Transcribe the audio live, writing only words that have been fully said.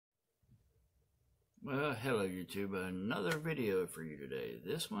Well, hello YouTube, another video for you today.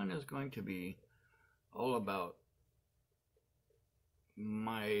 This one is going to be all about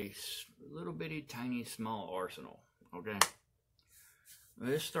my little bitty tiny small arsenal, okay?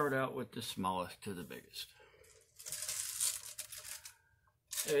 Let's start out with the smallest to the biggest.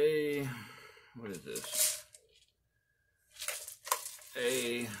 What is this?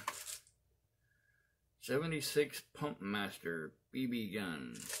 A 76 Pump Master BB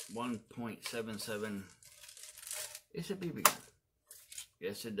gun, 1.77. It's a BB gun.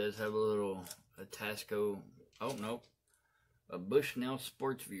 Yes, it does have a Tasco. Oh no, a Bushnell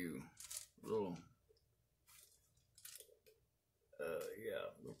Sports View. Little,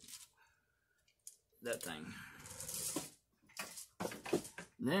 yeah, that thing.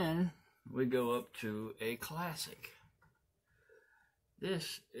 Then we go up to a classic.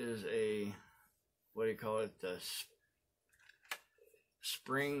 This is a, what do you call it? The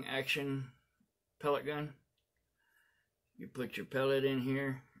spring action pellet gun. You put your pellet in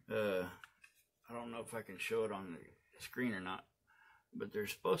here. I don't know if I can show it on the screen or not, but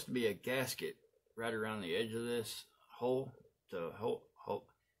there's supposed to be a gasket right around the edge of this hole to help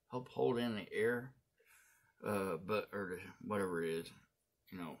hold in the air, or whatever it is,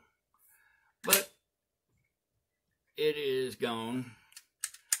 you know. But it is gone,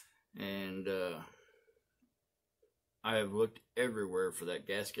 and I have looked everywhere for that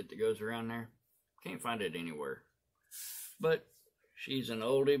gasket that goes around there. Can't find it anywhere. But she's an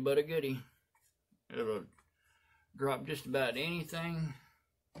oldie but a goodie. It'll drop just about anything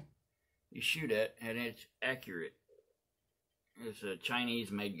you shoot at, and it's accurate. It's a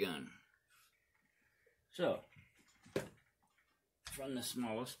Chinese-made gun. So, from the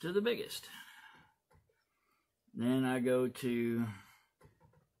smallest to the biggest. Then I go to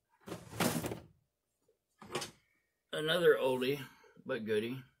another oldie but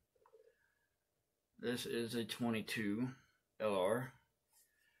goodie. This is a 22 LR.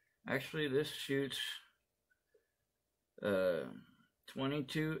 Actually, this shoots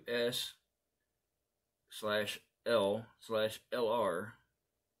 22S/L/LR.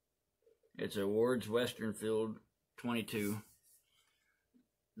 It's a Ward's Westernfield 22.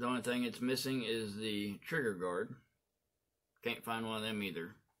 The only thing it's missing is the trigger guard. Can't find one of them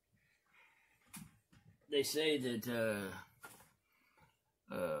either. They say that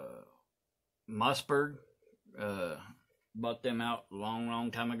Mossberg bought them out a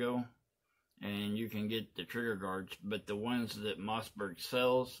long time ago, and you can get the trigger guards, but the ones that Mossberg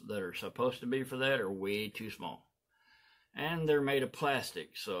sells that are supposed to be for that are way too small. And they're made of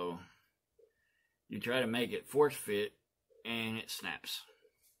plastic, so you try to make it force fit and it snaps.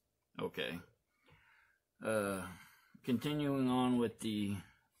 Okay. Continuing on with the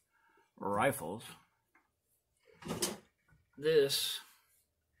rifles. This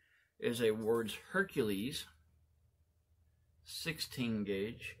is a Ward's Hercules 16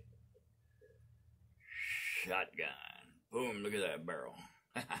 gauge shotgun. Boom, look at that barrel.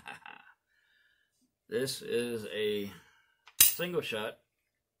 This is a single shot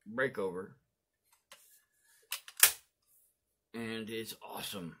breakover, and it's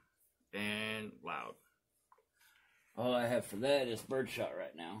awesome and loud. All I have for that is birdshot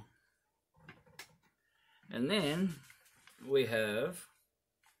right now. And then we have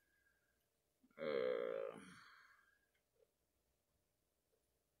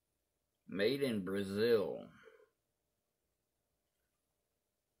made in Brazil.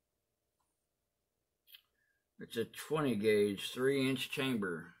 It's a 20 gauge 3-inch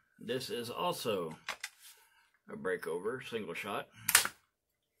chamber. This is also a breakover single shot.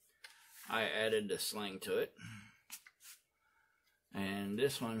 I added the sling to it, and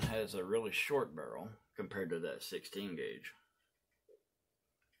this one has a really short barrel compared to that 16 gauge.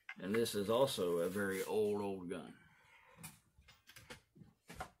 And this is also a very old gun.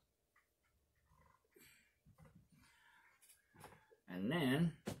 And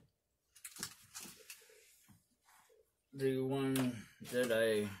then the one that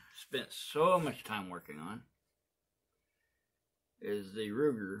I spent so much time working on is the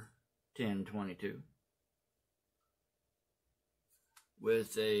Ruger 10/22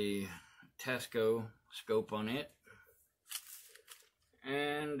 with a Tasco scope on it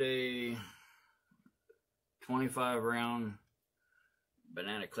and a 25 round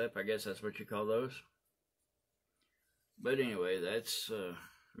banana clip. I guess that's what you call those. But anyway, that's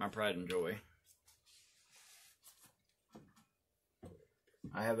my pride and joy.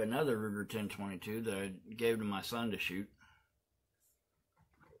 I have another Ruger 10/22 that I gave to my son to shoot.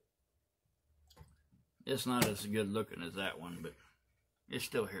 It's not as good looking as that one, but it's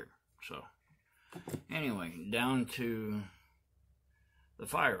still here. So, anyway, down to the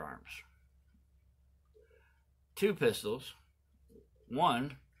firearms. two pistols.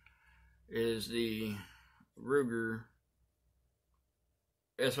 One is the Ruger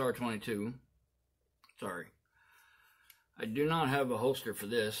SR22. Sorry. I do not have a holster for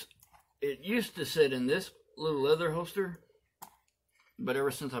this. It used to sit in this little leather holster, but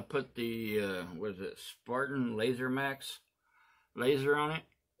ever since I put the, what is it, Spartan Laser Max laser on it,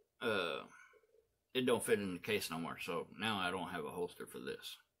 it don't fit in the case no more, so now I don't have a holster for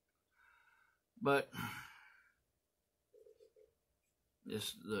this. But this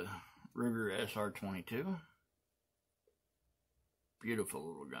is the Ruger SR22. Beautiful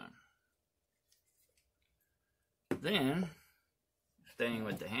little gun. Then, staying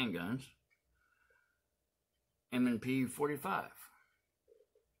with the handguns, M&P 45.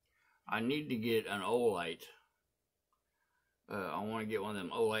 I need to get an Olight. I want to get one of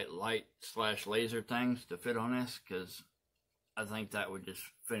them Olight light / laser things to fit on this, because I think that would just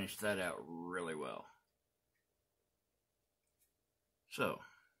finish that out really well. So,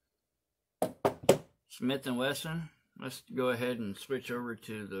 Smith & Wesson. Let's go ahead and switch over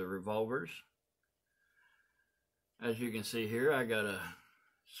to the revolvers. As you can see here, I got a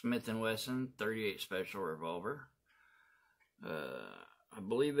Smith & Wesson 38 Special revolver. I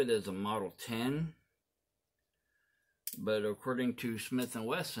believe it is a Model 10. But according to Smith &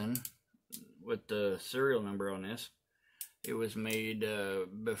 Wesson, with the serial number on this, it was made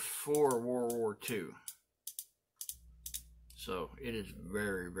before World War II. So it is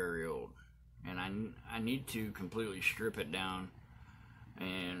very, very old. And I need to completely strip it down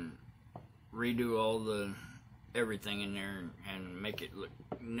and redo all the everything in there and make it look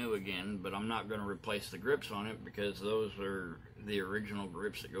new again. But I'm not going to replace the grips on it, because those are the original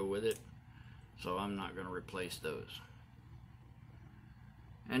grips that go with it. So I'm not going to replace those.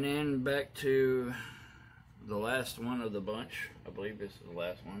 And then back to the last one of the bunch. I believe this is the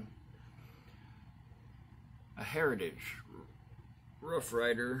last one. A Heritage Rough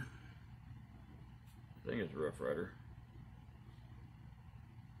Rider. I think it's Rough Rider.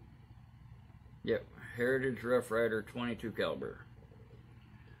 Yep, Heritage Rough Rider 22 caliber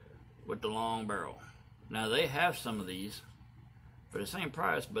with the long barrel. Now they have some of these for the same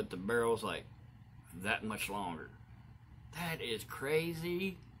price, but the barrel's like that much longer. That is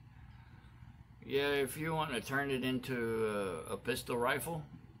crazy. Yeah, if you want to turn it into a pistol rifle,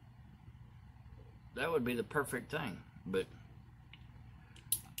 that would be the perfect thing. But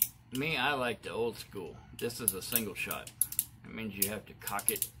me, I like the old school. This is a single shot. It means you have to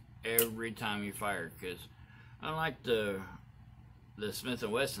cock it every time you fire, because unlike the Smith &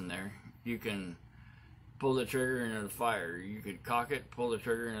 Wesson there, you can pull the trigger and it'll fire. You could cock it, pull the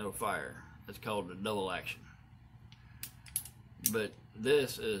trigger, and it'll fire. It's called a double action. But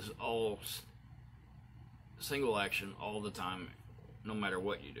this is all single action all the time, no matter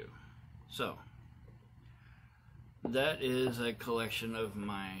what you do. So that is a collection of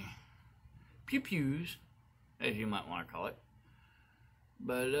my pew-pews, as you might want to call it.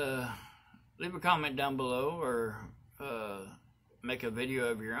 But leave a comment down below, or make a video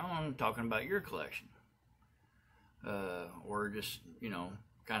of your own talking about your collection. Or just, you know,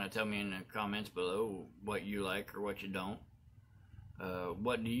 kind of tell me in the comments below what you like or what you don't.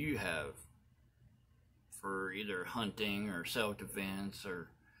 What do you have for either hunting or self-defense,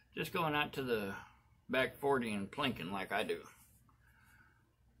 or just going out to the back 40 and plinking like I do.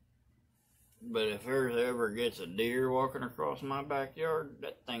 But if there ever gets a deer walking across my backyard,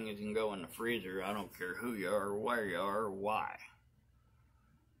 that thing is going to go in the freezer. I don't care who you are, where you are, or why.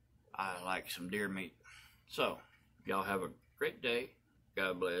 I like some deer meat. So, y'all have a great day.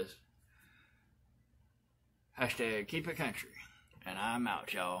 God bless. # keep it country. And I'm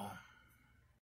out, y'all.